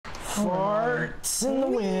Farts in the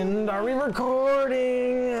wind. Are we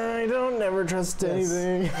recording? I don't never trust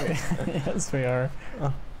anything. Yes, we are.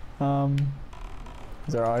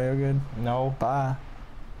 Is our audio good? No. Ba.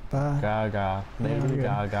 Gaga. Lady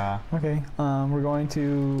Gaga. Okay. We're going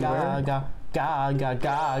to Gaga. Gaga.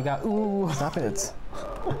 Gaga. Ooh. Stop it.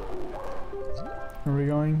 Where are we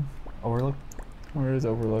going? Overlook. Where is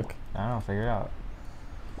Overlook? I don't know. Figure it out.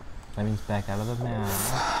 That means back out of the map.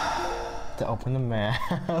 To open the map.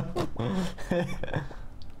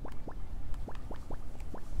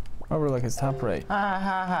 Overlook is top right.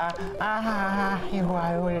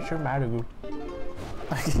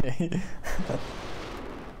 Okay.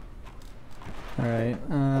 Alright,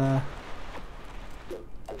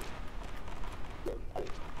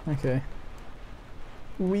 okay.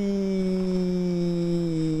 Wait,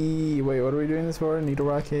 what are we doing this for? Needle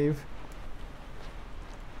Rock Cave?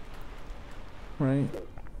 Right?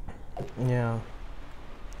 Yeah.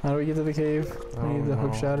 How do we get to the cave? We need the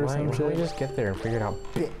hook shot or some shit? We just get there and figure it out.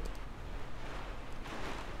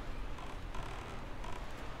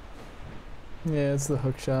 Yeah, it's the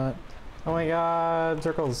hook shot. Oh my god,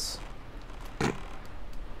 circles.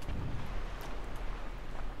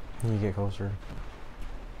 You get closer.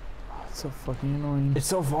 Oh, it's so fucking annoying. It's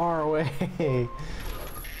so far away.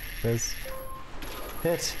 This.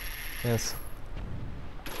 Hit. Yes.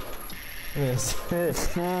 Yes. Hit.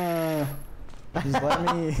 Just let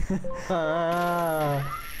me.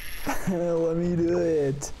 Let me do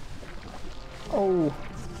it. Oh,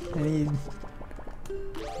 I need.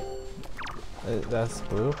 That's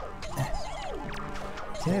blue.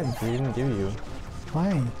 Damn, he didn't give you.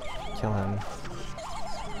 Why? Kill him.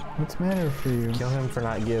 What's the matter for you? Kill him for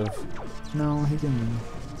not give. No, he can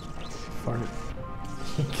fart.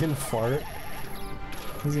 He can fart?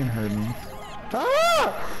 He's gonna hurt me.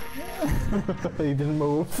 Ah! He didn't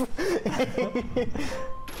move.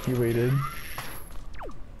 He waited.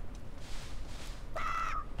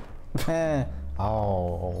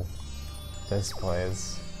 Oh. This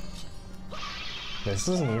place. This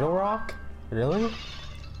is Needle Rock? Really?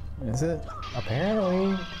 Is it?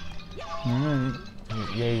 Apparently. Alright.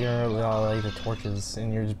 Yeah, you're like the torches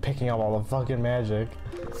and you're just picking up all the fucking magic.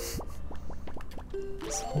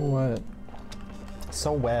 So what?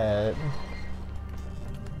 So wet.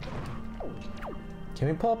 Can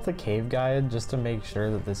we pull up the cave guide just to make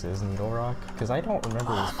sure that this is Needle Rock? Because I don't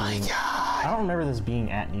remember this being. I don't remember this being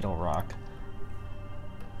at Needle Rock.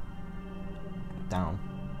 Down.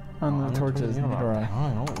 On the torches, Needle Rock.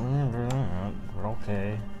 I don't remember that. But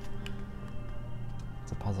okay.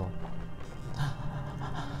 It's a puzzle.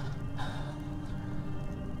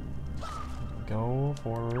 Go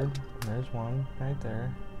forward. There's one right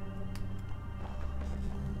there.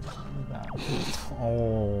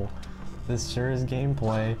 Oh, this sure is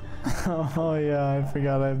gameplay. Oh yeah, I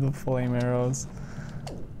forgot I have the flame arrows.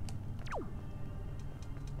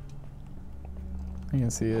 I can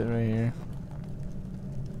see it right here.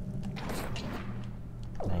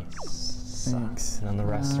 Nice. Thanks. And then the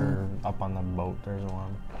rest are up on the boat. There's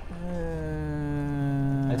one.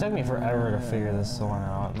 It took me forever to figure this one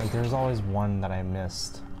out. Like, there's always one that I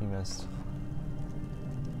missed. You missed.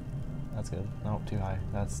 That's good. Nope, too high.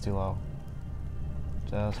 That's too low.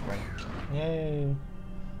 Just right. Yay!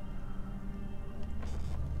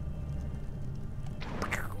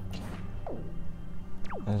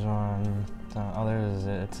 There's one. Oh, there is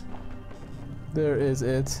it. There is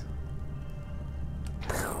it.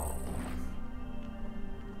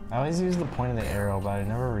 I always use the point of the arrow, but I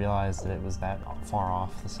never realized that it was that far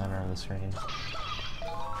off the center of the screen.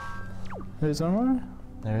 There's one more?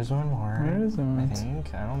 There's one more. Where is it? I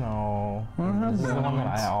think. I don't know. This is the one that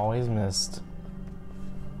I always missed.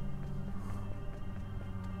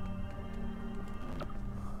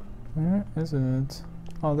 Where is it?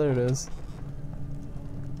 Oh, there it is.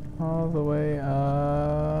 All the way up.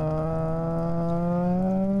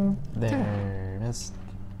 There. Missed.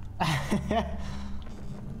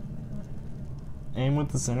 Aim with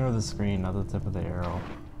the center of the screen, not the tip of the arrow.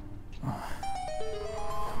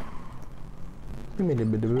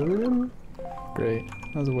 Great.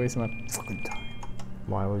 That was a waste of my fucking time.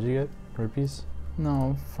 Why would you get rupees?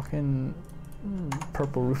 No, fucking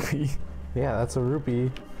purple rupee. Yeah, that's a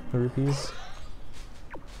rupee. Rupees.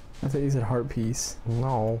 I thought you said heart piece.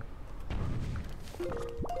 No.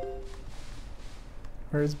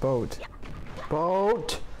 Where's boat?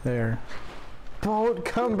 Boat! There. Boat,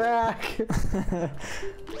 come back!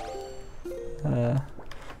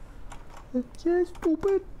 You're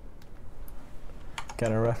stupid.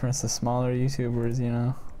 Gotta reference the smaller YouTubers, you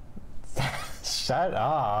know. Shut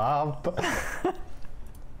up!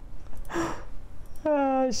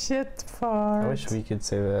 shit fart. I wish we could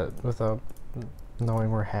say that without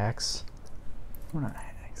knowing we're hacks. We're not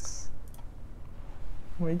hacks.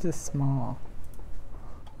 We're just small.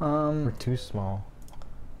 We're too small.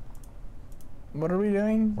 What are we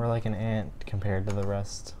doing? We're like an ant compared to the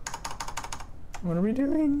rest. What are we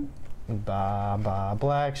doing? Ba ba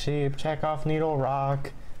black sheep, check off needle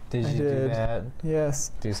rock. Did you do that?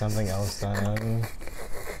 Yes. Do something else then.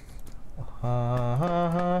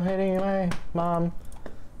 Hitting my mom.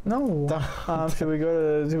 No. Should we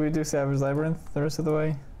go to? Do we do Savage Labyrinth the rest of the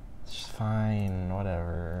way? It's fine,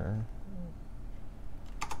 whatever.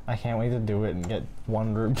 I can't wait to do it and get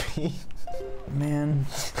 1 rupee. Man.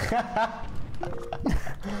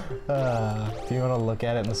 Do you want to look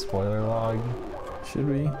at it in the spoiler log? Should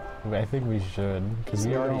we? I think we should, because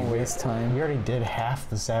we already don't waste time. We already did half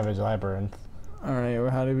the Savage Labyrinth. All right.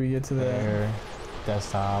 Well, how did we get to that? There,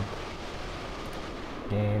 desktop,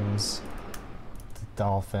 games,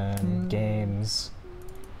 dolphin, games,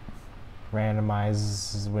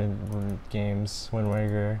 randomize, games, Wind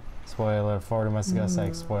Waker, spoiler, Ford Domestic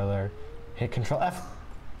SX, spoiler, hit Control F,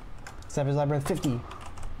 Savage Labyrinth 50.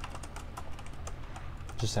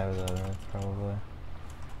 Just Savage Labyrinth, probably.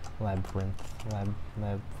 Lab 50.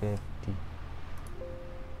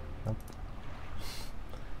 Nope.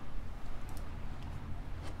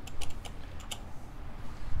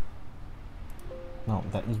 No,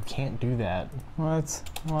 that you can't do that. What?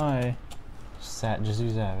 Why? Just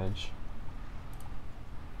do Savage.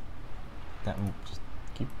 That just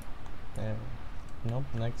keep there. Nope.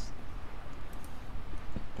 Next.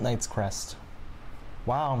 Knight's Crest.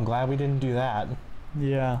 Wow, I'm glad we didn't do that.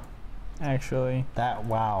 Yeah, actually. That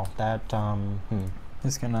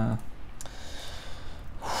Just gonna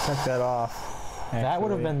check that off. That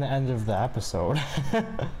would have been the end of the episode.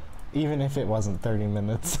 Even if it wasn't 30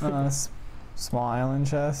 minutes. Small island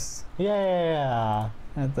chest. Yeah.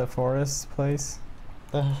 At the forest place.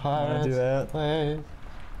 The Wanna do that? Place.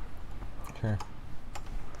 Sure.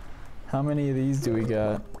 How many of these do we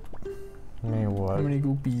got? Me what? How many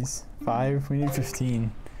goopies? 5? We need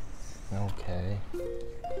 15. Okay.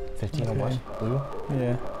 15 of what? Blue?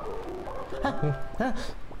 Yeah.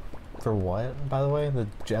 For what, by the way? The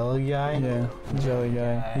jelly guy? Yeah, the jelly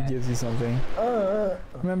guy. He gives you something.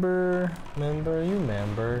 Remember?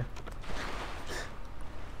 Remember.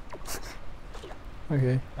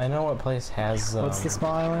 Okay. I know what place has. What's the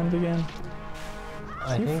small island again?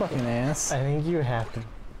 You fucking ass. I think you have to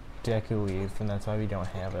Deku leave, and that's why we don't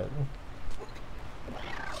have it.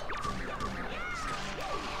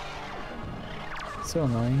 So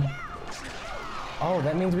annoying. Oh,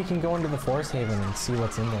 that means we can go into the Forest Haven and see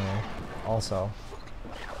what's in there. Also,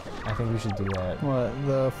 I think we should do that. What?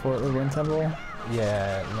 The Wind Temple?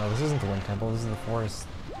 Yeah. No, this isn't the Wind Temple. This is the forest.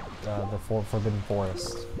 The Forbidden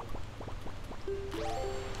Forest.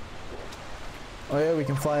 Oh yeah, we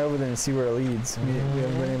can fly over there and see where it leads. We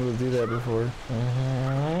haven't been able to do that before.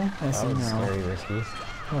 I see That was now. scary risky.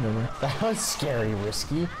 Whatever. That was scary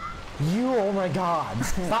risky. Oh my god.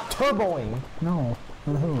 Stop turboing. No.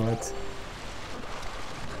 What?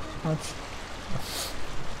 Watch.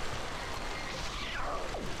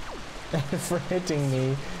 For hitting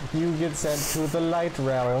me, you get sent to the light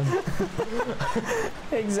realm.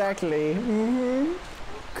 Exactly.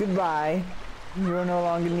 Goodbye. You are no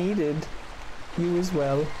longer needed. You as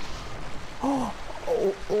well. Oh,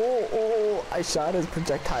 I shot his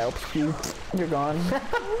projectile. Pew. You're gone.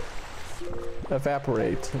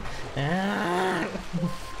 Evaporate.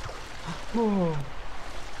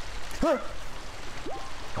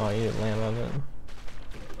 Oh, you didn't land on it.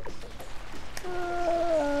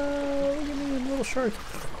 Give me a little shark.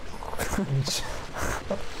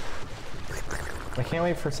 I can't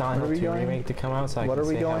wait for Silent Hill 2 going? remake to come out so I What can are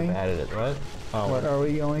we say how going? bad it is. What? Oh, What are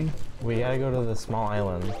we going? we gotta go to the small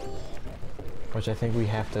island, which I think we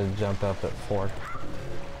have to jump up at 4.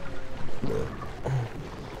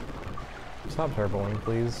 Stop turboing,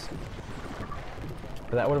 please.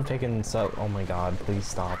 But that would have taken so. Oh my god, please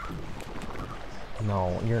stop.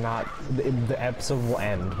 No, you're not. The episode will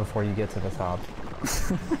end before you get to the top.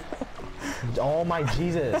 Oh my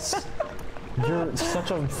Jesus. You're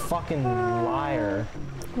such a fucking liar.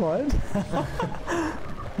 What?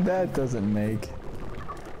 That doesn't make.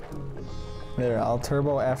 There, I'll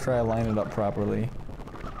turbo after I line it up properly.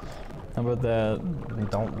 How about that?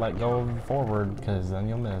 Don't let go forward, because then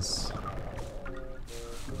you'll miss.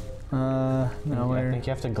 No, I where? think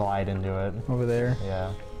you have to glide into it. Over there.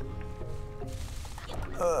 Yeah.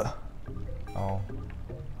 Oh.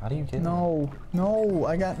 How do you get in No, no,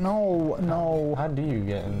 I got no. How do you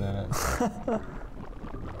get in that?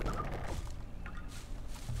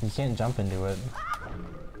 You can't jump into it.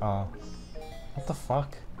 Oh. What the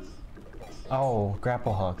fuck? Oh,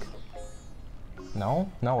 grapple hook.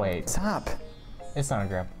 No? No, wait. Stop. It's not a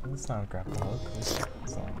grapple. It's not a grapple hook. It's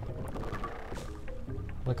not.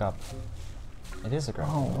 Look up. It is a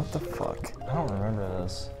grapple Oh, hook. what the fuck? I don't remember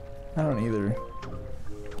this. I don't either.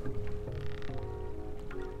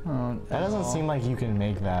 That doesn't seem like you can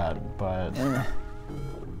make that, but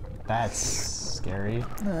that's scary.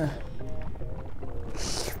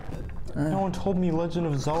 No one told me Legend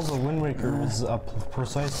of Zelda Wind Waker was a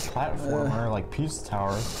precise platformer like Peace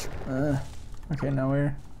Tower. Okay, now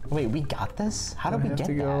where? Wait, we got this? How did we have get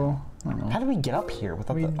to that? go? I don't know. How did we get up here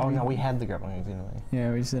without the? Oh no, we had the grappling hook, didn't we?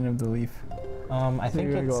 Yeah, we just didn't have the leaf. I think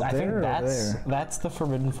we gotta it's. go up I think there or that's there? that's the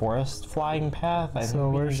Forbidden Forest flying path. I So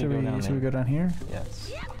think where need to should go we? down Should we there. go down here?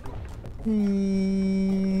 Yes.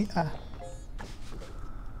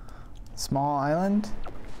 Small island?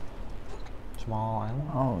 Small island.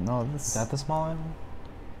 Oh no, Is this that the small island?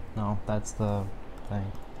 No, that's the thing.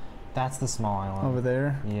 That's the small island. over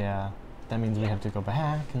there. Yeah. That means we have to go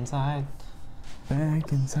back inside.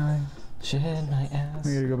 Back inside. Shit my ass.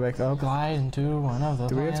 We gotta go back up. Glide into one of the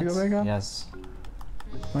Do we have to go plants. back up? Yes.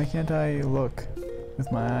 Why can't I look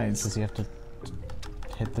with my eyes? Because you have to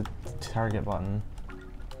hit the target button.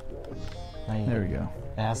 Now you, There we go.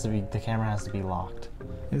 It has to be. The camera has to be locked.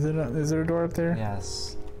 Is there a door up there?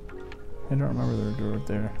 Yes. I don't remember there was a door up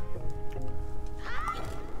there.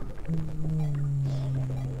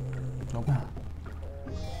 Nope.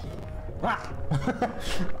 Ah!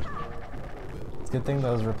 It's a good thing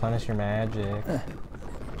those replenish your magic.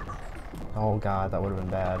 Oh god, that would have been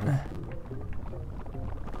bad.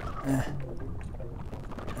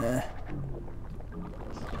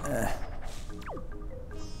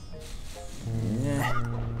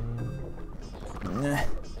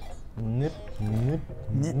 Nip, nip,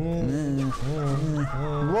 nip.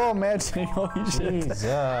 Whoa, magic! Holy shit! Jesus. So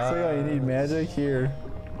yeah, you need magic here.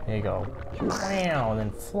 There you go. Wow,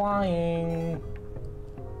 then flying.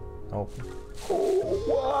 Oh.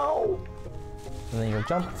 Wow. And then you go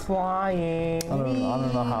jump flying. I don't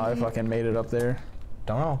know how I fucking made it up there.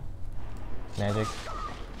 Don't know. Magic.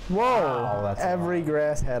 Whoa! Wow, that's Every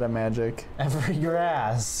grass had a magic. Every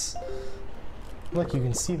grass. Look, you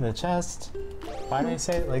can see the chest. Why did I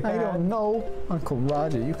say it like that? I don't know, Uncle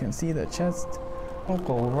Roger. You can see the chest.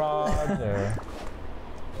 Uncle Roger.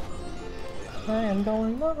 I am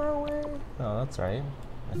going my way. No, that's right.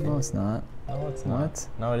 I think. No, it's not. No, it's not. What?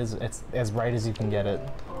 No, it is. It's as right as you can get it.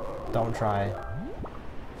 Don't try.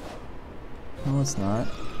 No, it's not.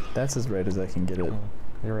 That's as right as I can get it.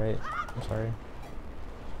 You're right. I'm sorry.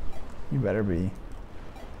 You better be.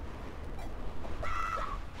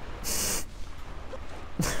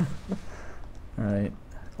 Alright.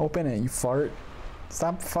 Open it, you fart.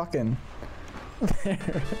 Stop fucking.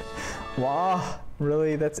 There. Wow.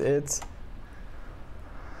 Really? That's it?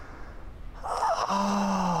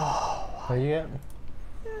 Oh. What do you get?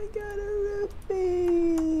 I got a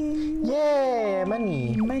rupee. Yeah,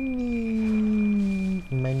 money. Money.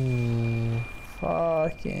 Money.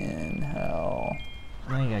 Fucking hell.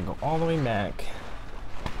 Now you gotta go all the way back.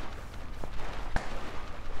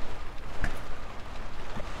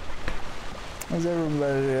 Is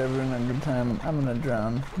everybody having a good time? I'm gonna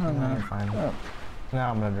drown. I'm fine. Oh.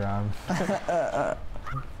 Now I'm gonna drown.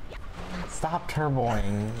 Stop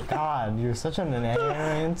turboing. God, you're such an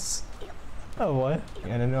annoyance. Oh, what?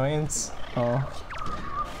 An annoyance. Oh.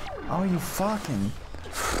 Oh, you fucking.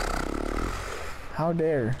 How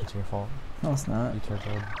dare. It's your fault. No, it's not. You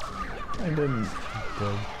turboed. I didn't.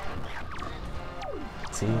 Good.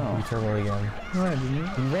 See? Oh. You turboed again. No, I didn't.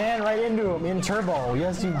 You ran right into him in turbo.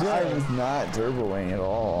 Yes, you did. I was not turboing at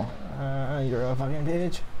all. You're a fucking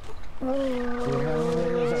bitch.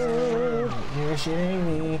 You're shitting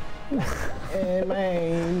me. And my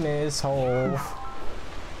anus hole.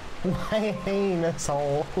 My anus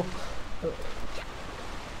hole.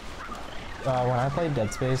 When I play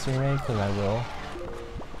Dead Space Remake, because I will,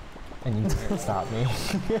 and you can't stop me.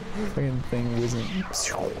 Fucking thing wasn't.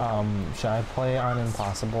 Should I play on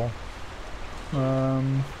Impossible?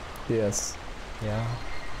 Yes. Yeah.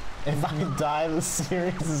 If I die, the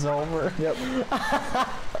series is over. Yep.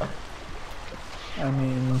 I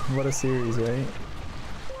mean, what a series, right?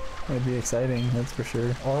 It'd be exciting, that's for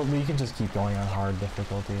sure. Or we can just keep going on hard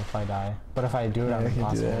difficulty if I die. But if I do it Yeah, on I can do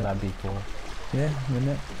Impossible, that. that'd be cool. Yeah,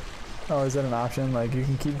 wouldn't it? Oh, is that an option? Like, you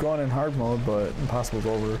can keep going in hard mode, but Impossible's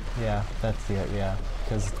over. Yeah, that's the, yeah,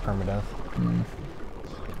 because it's permadeath. Mm.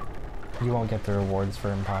 You won't get the rewards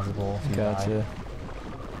for Impossible if you die. Gotcha.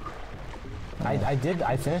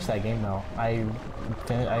 I finished that game though. I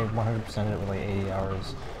 100%ed it with like 80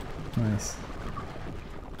 hours. Nice.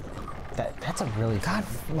 That's a really God,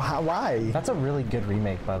 why? That's a really good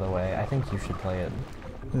remake, by the way. I think you should play it.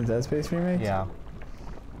 The Dead Space remake? Yeah.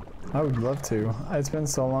 I would love to. It's been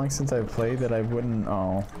so long since I've played that I wouldn't.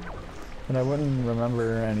 Oh, that I wouldn't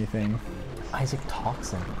remember anything. Isaac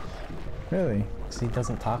talks in it. Really? Because he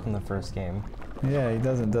doesn't talk in the first game. Yeah, he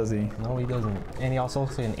doesn't, does he? No, he doesn't. And he also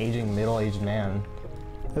looks like an aging, middle-aged man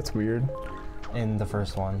That's weird. in the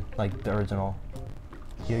first one, like the original.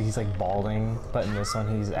 He's like balding, but in this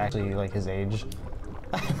one he's actually like his age.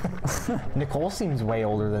 Nicole seems way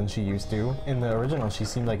older than she used to. In the original, she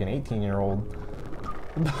seemed like an 18-year-old.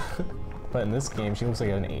 But in this game, she looks like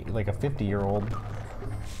a 50-year-old.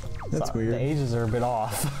 That's so weird. The ages are a bit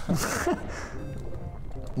off.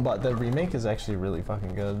 But the remake is actually really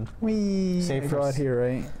fucking good. Save go out here,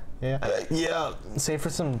 right? Yeah. Yeah. Save for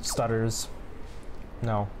some stutters.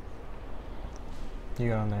 No. You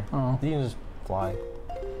go on there. Oh. You can just fly.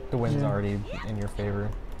 The wind's already in your favor.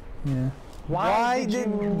 Yeah. Why did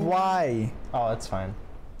you... Why? Oh, that's fine.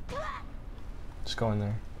 Just go in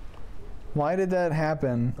there. Why did that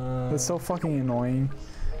happen? That's so fucking annoying.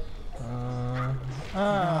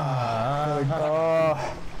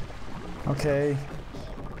 Okay.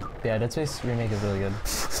 Yeah, Dead Space remake is really good.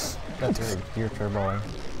 That's your turboing.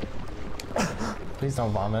 Please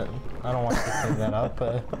don't vomit. I don't want you to clean that up,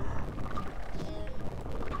 but...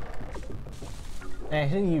 Hey,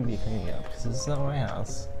 shouldn't you be cleaning it up? Because this is not my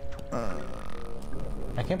house.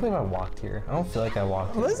 I can't believe I walked here. I don't feel like I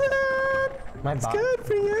walked here. Listen! It's good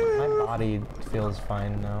for you! My body feels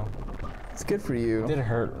fine now. It's good for you. It did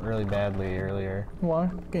hurt really badly earlier.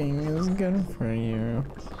 Walking is good for you.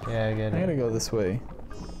 Yeah, I get it. I gotta go this way.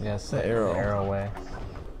 Yes, the arrow. The arrow way.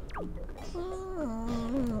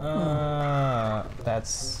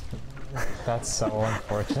 That's so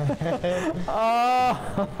unfortunate. You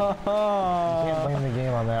can't blame the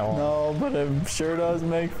game on that one. No, but it sure does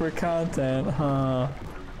make for content, huh?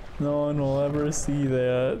 No one will ever see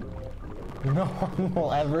that. No one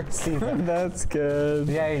will ever see that. That's good.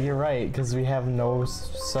 Yeah, you're right, because we have no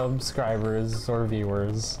subscribers or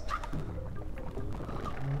viewers.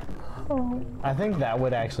 Oh. I think that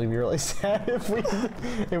would actually be really sad if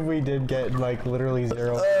we did get like literally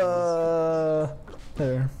 0.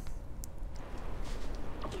 There.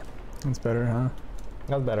 That's better, huh?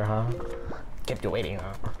 That's better, huh? Kept you waiting,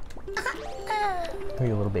 huh? Are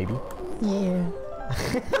you a little baby? Yeah.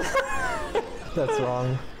 That's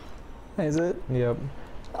wrong. Is it? Yep.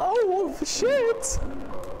 Oh, shit!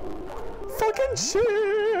 Fucking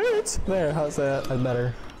shit! There, how's that? That's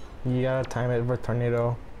better. You gotta time it for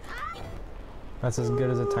tornado. That's as good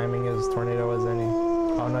as a timing as tornado as any.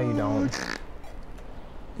 Oh, no, you don't.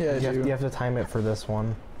 Yeah, you have to time it for this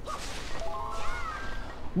one.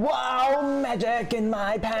 Wow, magic in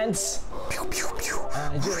my pants! Pew, pew, pew.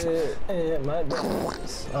 Magic in my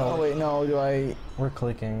pants. Oh, wait, no, do I... We're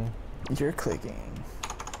clicking. You're clicking.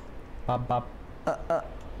 Bop, bop.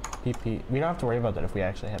 Peep, peep. We don't have to worry about that if we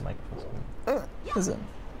actually have microphones. Listen.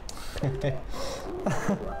 I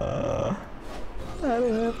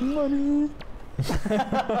don't have money.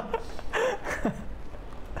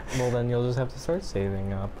 Well, then you'll just have to start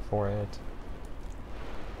saving up for it.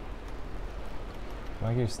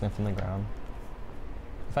 Like you're sniffing the ground.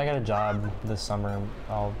 If I get a job this summer,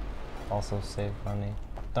 I'll also save money.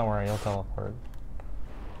 Don't worry, you'll teleport.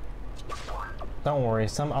 Don't worry,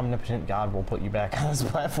 some omnipotent god will put you back on this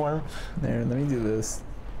platform. There, let me do this.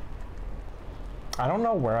 I don't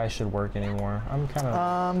know where I should work anymore. I'm kind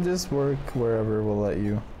of... just work wherever we'll let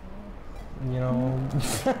you. You know,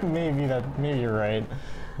 maybe you're right.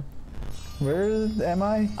 Where am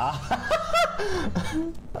I?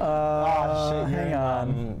 Oh shit, hang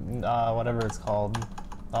on. Whatever it's called.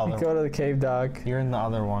 Go to the cave dock. You're in the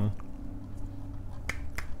other one.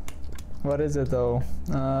 What is it though?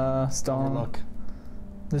 Stone. Overlook.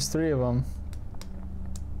 There's 3 of them.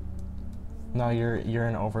 No, you're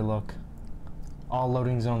in Overlook. All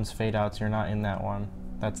loading zones fade out, so you're not in that one.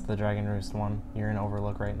 That's the Dragon Roost one. You're in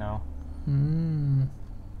Overlook right now. Am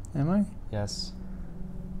I? Yes.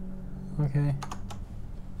 Okay.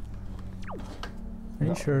 Are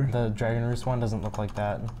you sure? The Dragon Roost one doesn't look like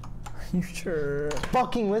that. Are you sure?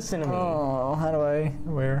 Fucking listen to me! Oh, how do I?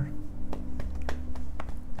 Where?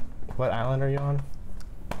 What island are you on?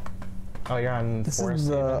 Oh, you're on This Forest is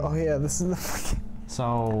the... Haven. Oh yeah, this is the fucking...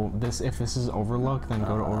 So, if this is Overlook, then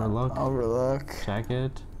go to Overlook. Overlook. Check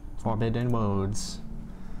it. Forbidden Woods.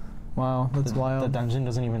 Wow, that's wild. The dungeon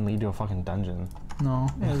doesn't even lead to a fucking dungeon. No,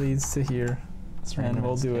 it leads to here. It's And random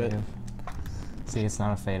we'll as do it. cave. See, it's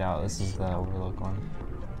not a fade out. This is the Overlook one.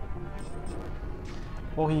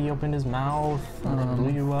 Oh, he opened his mouth and it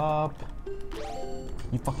blew you up.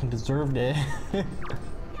 You fucking deserved it.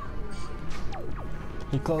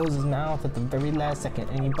 He closed his mouth at the very last second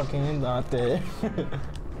and he fucking not there.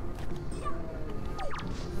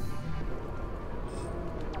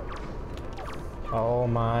 Oh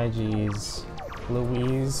my jeez.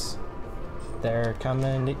 Louise, they're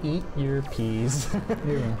coming to eat your peas.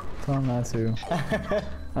 Ew, tell him not to.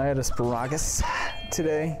 I had asparagus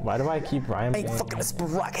today. Why do I keep rhyming? Hey, fucking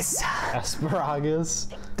asparagus. Asparagus.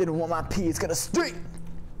 Didn't want my pee, it's gonna stink.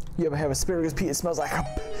 You ever have asparagus pee? It smells like a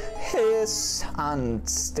piss on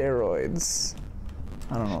steroids.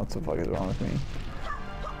 I don't know what the fuck is wrong with me.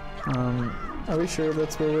 Are we sure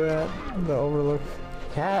that's where we're at? The overlook?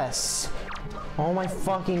 Yes. Oh my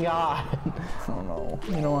fucking god. I don't know.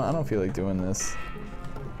 You know what? I don't feel like doing this.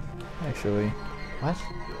 Actually. What?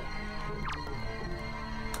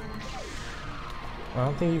 I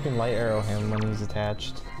don't think you can light arrow him when he's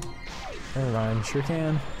attached. Never mind. Sure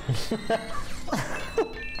can.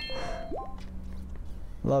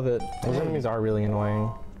 Love it. Those enemies are really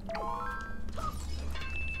annoying.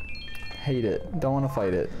 Hate it. Don't want to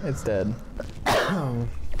fight it. It's dead.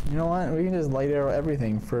 You know what? We can just light arrow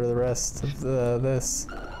everything for the rest of this.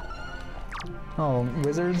 Oh,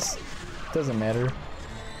 wizards? Doesn't matter.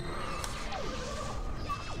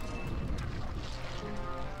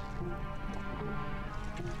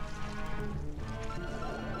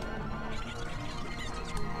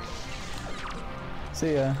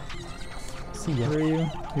 See ya. See ya. Where are you?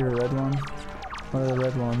 You're a red one. What are the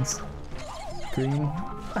red ones? Green?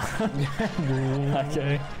 Green.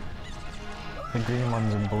 Okay. The green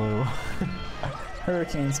ones are blue.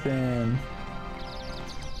 Hurricane spin.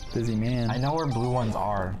 Busy man. I know where blue ones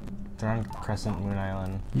are. They're on Crescent Moon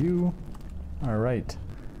Island. You are right.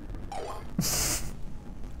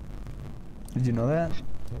 Did you know that?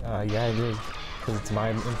 Yeah, I did. Because it's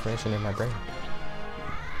my information in my brain.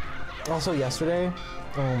 Also, yesterday,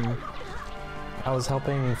 I was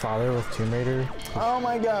helping Father with Tomb Raider. Oh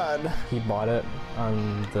my god. He bought it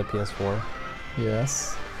on the PS4.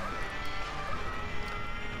 Yes.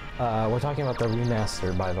 We're talking about the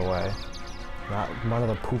remaster, by the way. Not one of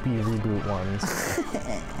the poopy reboot ones.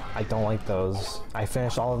 I don't like those. I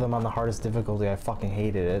finished all of them on the hardest difficulty. I fucking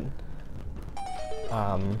hated it.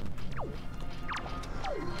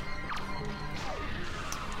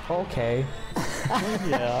 Okay.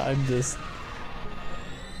 Yeah, I'm just...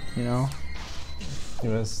 You know? You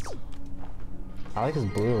missed. I like his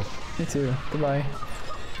blue. Me too. Goodbye.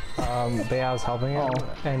 But yeah, I was helping him,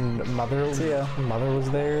 and Mother was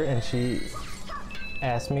there, and she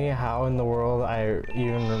asked me how in the world I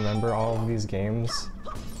even remember all of these games.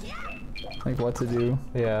 Like what to do.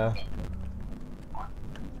 Yeah.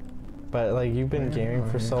 But like you've been gaming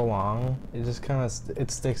for so long, it just kind of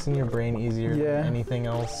it sticks in your brain easier than anything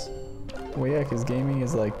else. Well, yeah, because gaming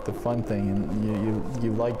is like the fun thing, and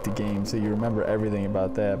you like the game, so you remember everything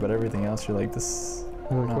about that. But everything else, you're like this.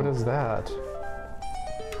 Like, what is that?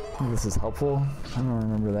 This is helpful. I don't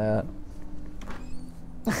remember that.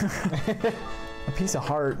 A piece of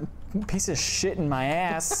heart, a piece of shit in my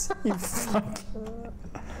ass. You fuck.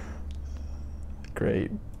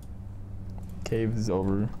 Great. Cave is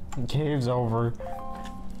over. Cave's over.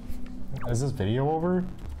 Is this video over?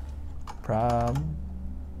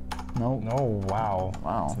 Nope. No. Wow.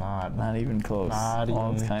 Wow. It's not. Not even close. Not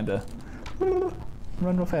even. It's kinda.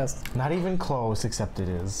 Run real fast. Not even close, except it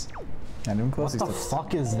is. Not even close. What the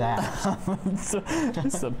fuck is that?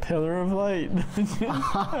 It's a pillar of light.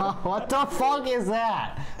 What the fuck is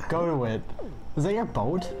that? Go to it. Is that your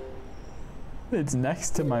boat? It's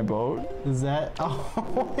next to my boat. Is that? Oh,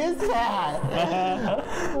 what is that? I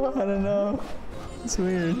don't know. It's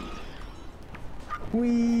weird.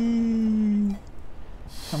 Whee!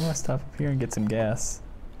 I'm gonna stop up here and get some gas.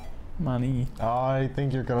 Money. Oh, I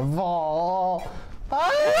think you're gonna fall.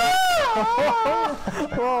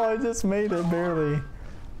 Oh, I just made it barely.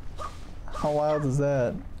 How wild is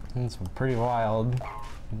that? It's pretty wild.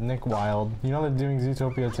 Nick Wild. You know they're doing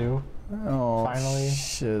Zootopia 2? Oh, finally.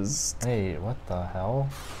 Shiz. Hey, what the hell?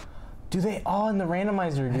 Do they? Oh, in the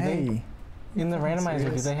randomizer. Hey. In the randomizer, do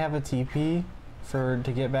serious? they have a TP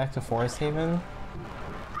to get back to Forest Haven?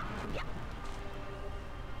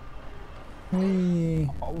 Whee.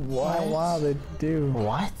 What? Oh, wow, they do.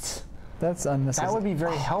 What? That's unnecessary. That would be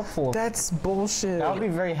very helpful. That's bullshit. That would be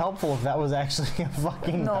very helpful if that was actually a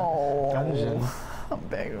fucking dungeon.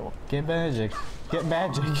 Get magic. Get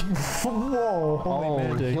magic. Whoa, holy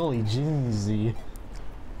magic. Holy Jimsy.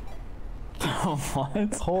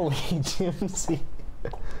 What? Holy Jimsy.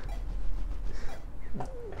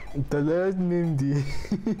 The last Mindy.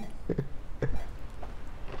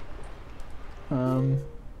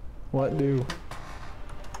 What do?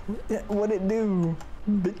 Yeah, what it do,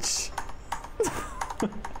 bitch?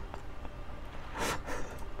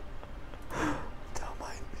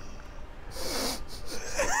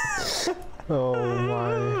 Oh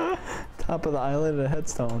my. Top of the island, a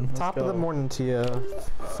headstone. Let's Top of the go. morning to you.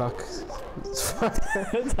 Fuck.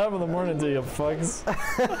 Top of the morning to you, fucks.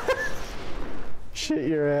 Shit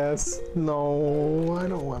your ass. No, I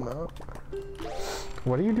don't wanna.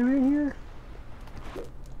 What are you doing here?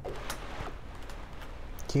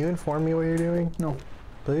 Can you inform me what you're doing? No.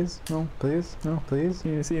 Please? No. Please? No. Please?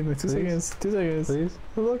 You see in the 2 seconds. 2 seconds. Please?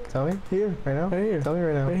 Look. Tell me? Here. Right now? Right here. Tell me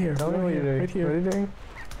right now. Right here. Tell me Right what here. you're doing. Right here. What are you doing?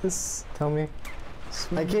 This. Tell me.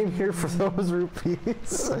 I came here for those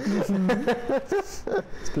rupees.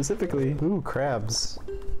 Specifically. Ooh, crabs.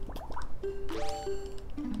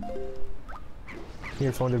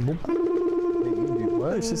 Your phone did boop.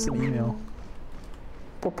 What? It's just an email.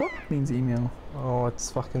 Pop pop means email. Oh,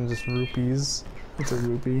 it's fucking just rupees. It's a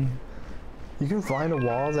rupee. You can fly into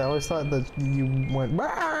walls? I always thought that you went. Wait,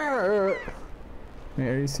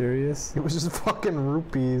 are you serious? It was just fucking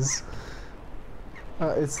rupees.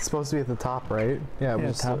 It's supposed to be at the top, right? Yeah,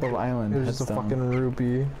 Yeah, top of island. It was just a headstone. fucking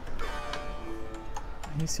rupee. Are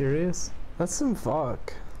you serious? That's some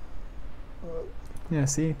fuck. Yeah,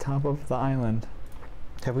 see? Top of the island.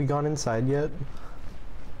 Have we gone inside yet?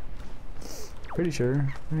 Pretty sure,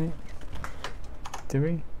 right? Did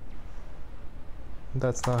we?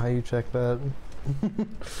 That's not how you check that.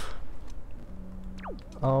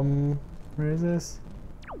 Where is this?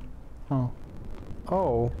 Oh.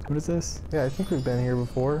 Oh. What is this? Yeah, I think we've been here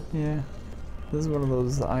before. Yeah. This is one of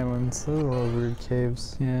those islands. This is one of those weird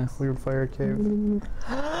caves. Yeah. Weird fire cave.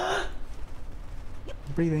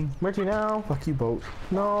 Breathing. Where to now? Fuck you, boat.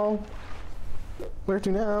 No. Where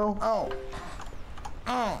to now? Oh.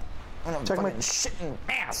 Oh. I'm Check my shitting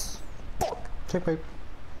ass. Fuck. check my.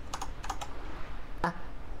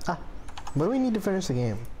 What do we need to finish the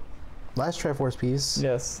game? Last Triforce piece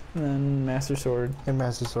Yes. And then Master Sword. and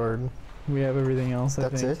Master Sword. We have everything else, I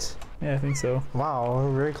That's think. it. Yeah, I think so. Wow,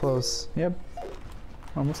 we're very close. Yep.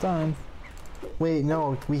 Almost done. Wait,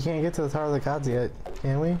 no, we can't get to the Tower of the Gods yet,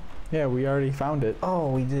 can we? Yeah, we already found it. Oh,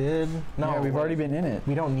 we did. No, Yeah, we've already been in it.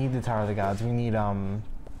 We don't need the Tower of the Gods. We need we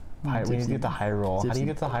need to get the Hyrule. How do you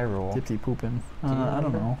get to the Hyrule? Gypsy pooping. Do you I don't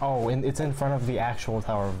remember? know. Oh, and it's in front of the actual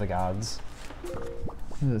Tower of the Gods.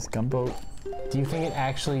 What is this gunboat? Do you think it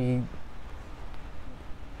actually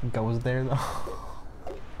goes there though?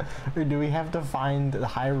 Or do we have to find the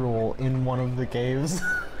Hyrule in one of the caves?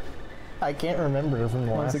 I can't remember from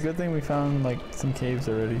the Well, last. it's a good thing we found like some caves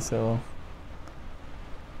already, so.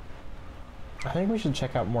 I think we should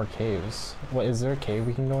check out more caves. What, is there a cave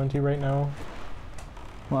we can go into right now?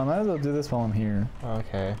 Well, I might as well do this while I'm here.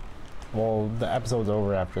 Okay. Well, the episode's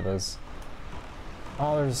over after this.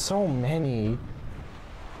 Oh, there's so many.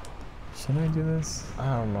 Should I do this?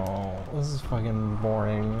 I don't know. This is fucking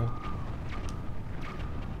boring.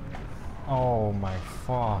 Oh my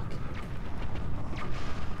fuck.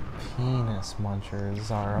 Penis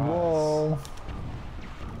munchers are us. Whoa.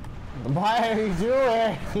 Why are you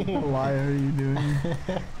doing? Why are you doing?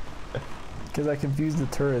 Because I confused the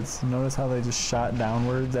turrets. Notice how they just shot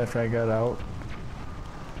downwards after I got out?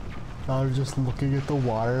 I was just looking at the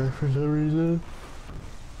water for some reason.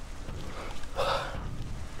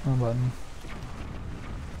 Oh, button.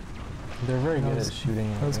 They're very That good was- at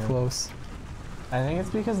shooting. That was it. close. I think it's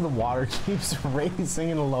because the water keeps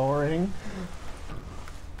raising and lowering.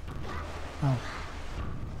 Oh.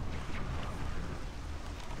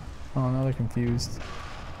 Oh, now they're confused.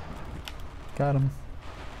 Got him.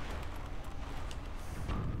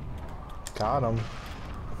 Got him.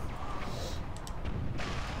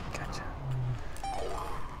 Gotcha.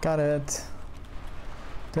 Got it.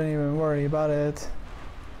 Don't even worry about it.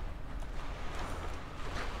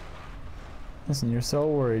 Listen, you're so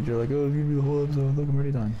worried. You're like, oh, give me the whole episode. Look, I'm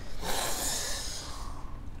already done.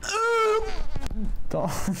 Don't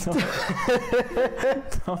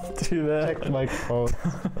do that. Check my phone.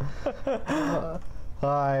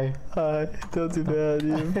 Hi. Don't do that,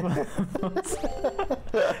 you.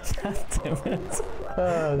 God damn it.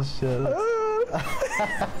 Oh shit.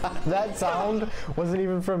 That sound wasn't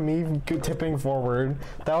even from me tipping forward.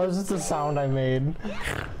 That was just a sound I made.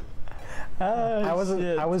 I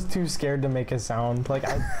was too scared to make a sound. Like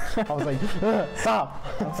I was like, stop.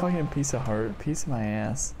 A fucking piece of heart. Piece of my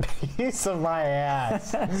ass. Piece of my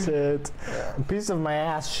ass. Shit. Piece of my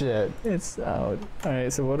ass shit. It's out.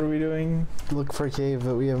 Alright, so what are we doing? Look for a cave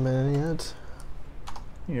that we haven't been in yet.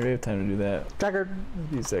 Here, we have time to do that. Tracker. A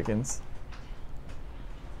few seconds.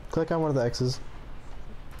 Click on one of the X's.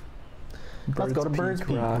 Let's go to Bird's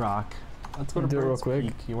Peak Rock. Let's go to Do it real Bird's quick.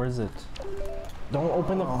 Peak. Where is it? Don't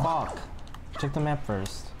open the fuck. Check the map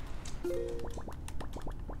first.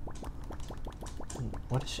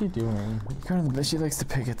 What is she doing? She likes to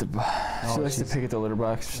pick at the She likes to pick at the litter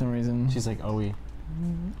box for some reason. She's like, Owie.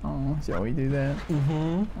 Oh, Joey do that?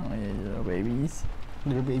 Mm-hmm. Oh yeah, little babies.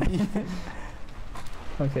 Little baby.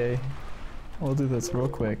 Okay. We'll do this real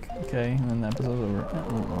quick, okay? And then the episode's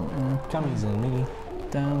over. Comes in me.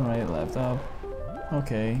 Down, right, left, up.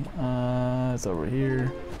 Okay. It's over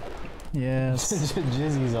here. Yes.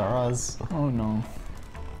 Jizzies are us. Oh no.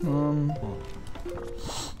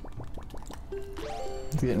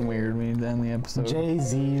 It's getting weird when you end the episode.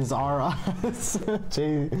 Jay-Z's are us.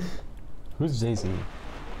 Who's Jay-Z?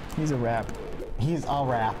 He's a rap. He's a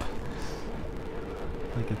rap.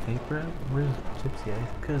 Like a tape rap? Where's Gypsy?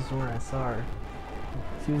 Because where I saw her.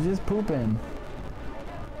 She was just pooping.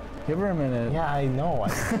 Give her a minute. Yeah, I know. I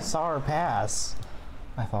saw her pass.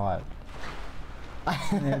 I thought.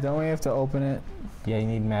 Yeah, don't we have to open it? Yeah, you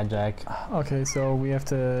need Magic. Okay, so we have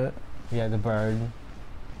to... Yeah, the bird.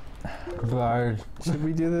 Bird. Should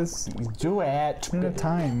we do this? Do it. We don't have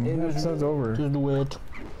time. The episode's over. Just do it.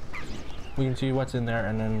 We can see what's in there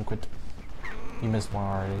and then quit. You missed one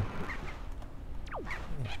already.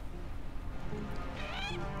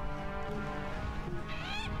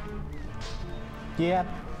 Yep.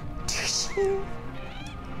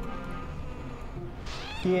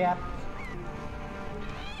 Yep.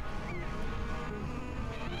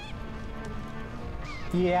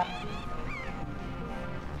 Yep.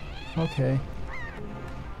 Okay.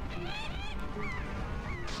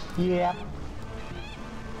 Yep.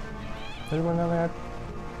 Anyone down there?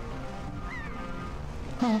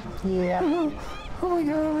 Yeah. Oh my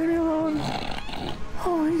god, leave me alone.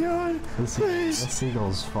 Oh my god. Please. The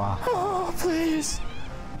seagulls fly. Oh, please.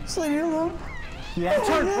 Just leave me alone. Yeah,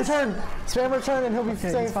 return! Spam return and he'll be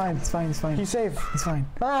Okay, safe. it's fine, it's fine, it's fine. He's safe. It's fine.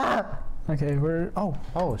 Ah! Okay, we're... Oh,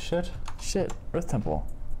 Oh, shit. shit. Earth Temple.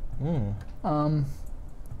 Hmm.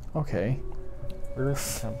 Okay.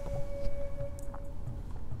 Earth Temple.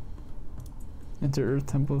 Enter Earth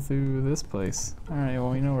Temple through this place. Alright, well,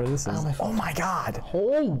 we know where this is. Oh my god!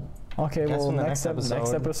 Oh! Okay, Guess well, in the next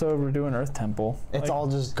next episode we're doing Earth Temple. It's all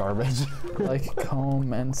just garbage. Like,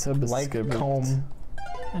 comb, and subscribe. Like comb.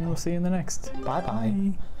 And we'll see you in the next.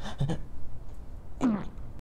 Bye-bye. Bye.